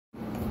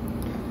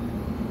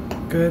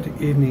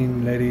Good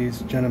evening,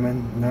 ladies,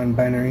 gentlemen,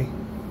 non-binary.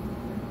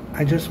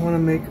 I just want to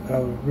make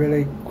a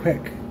really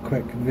quick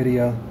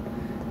video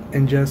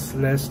and just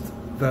list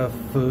the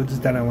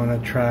foods that I want to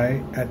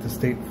try at the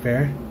state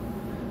fair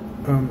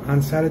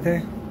on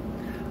Saturday.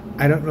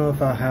 I don't know if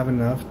I'll have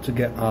enough to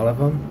get all of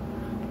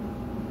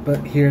them, but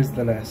here's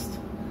the list.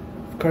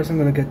 Of course, I'm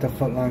going to get the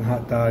footlong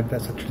hot dog.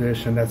 That's a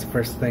tradition. That's the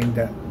first thing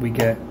that we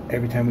get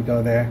every time we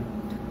go there.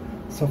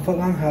 So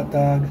footlong hot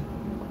dog,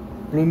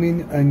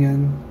 blooming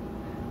onion.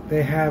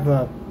 They have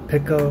a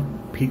pickle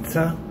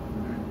pizza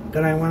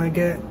that I want to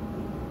get.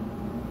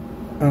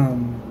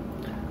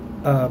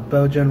 A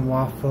Belgian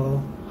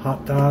waffle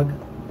hot dog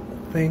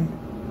thing.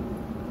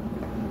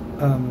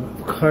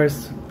 Of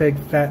course, big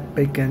fat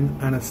bacon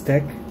on a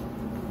stick.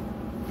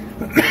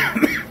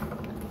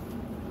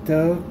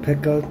 Dill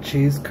pickle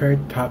cheese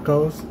curd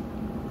tacos.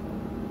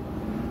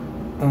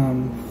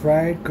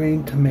 Fried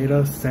green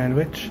tomato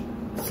sandwich.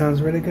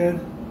 Sounds really good.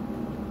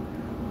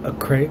 A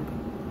crepe.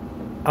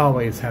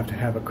 Always have to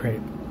have a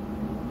crepe.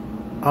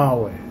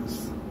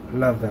 Always.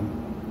 Love them.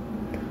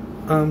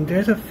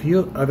 There's a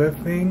few other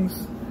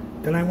things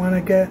that I want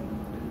to get,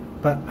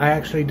 but I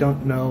actually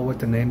don't know what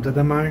the names of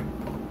them are.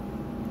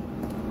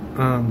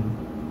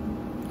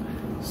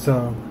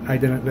 So I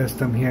didn't list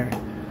them here.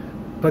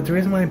 But the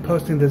reason why I'm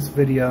posting this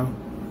video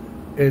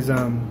is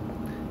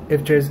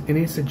if there's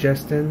any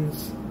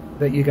suggestions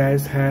that you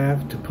guys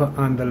have to put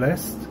on the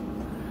list,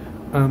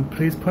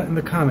 please put in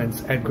the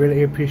comments. I'd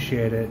greatly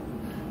appreciate it.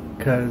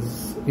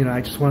 Because, you know,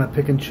 I just want to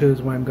pick and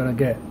choose what I'm going to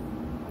get.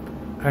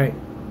 Alright,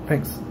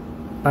 thanks.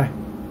 Bye.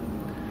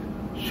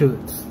 Shoot,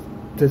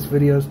 this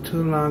video's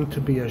too long to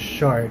be a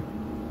short.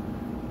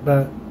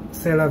 But,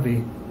 c'est la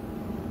vie.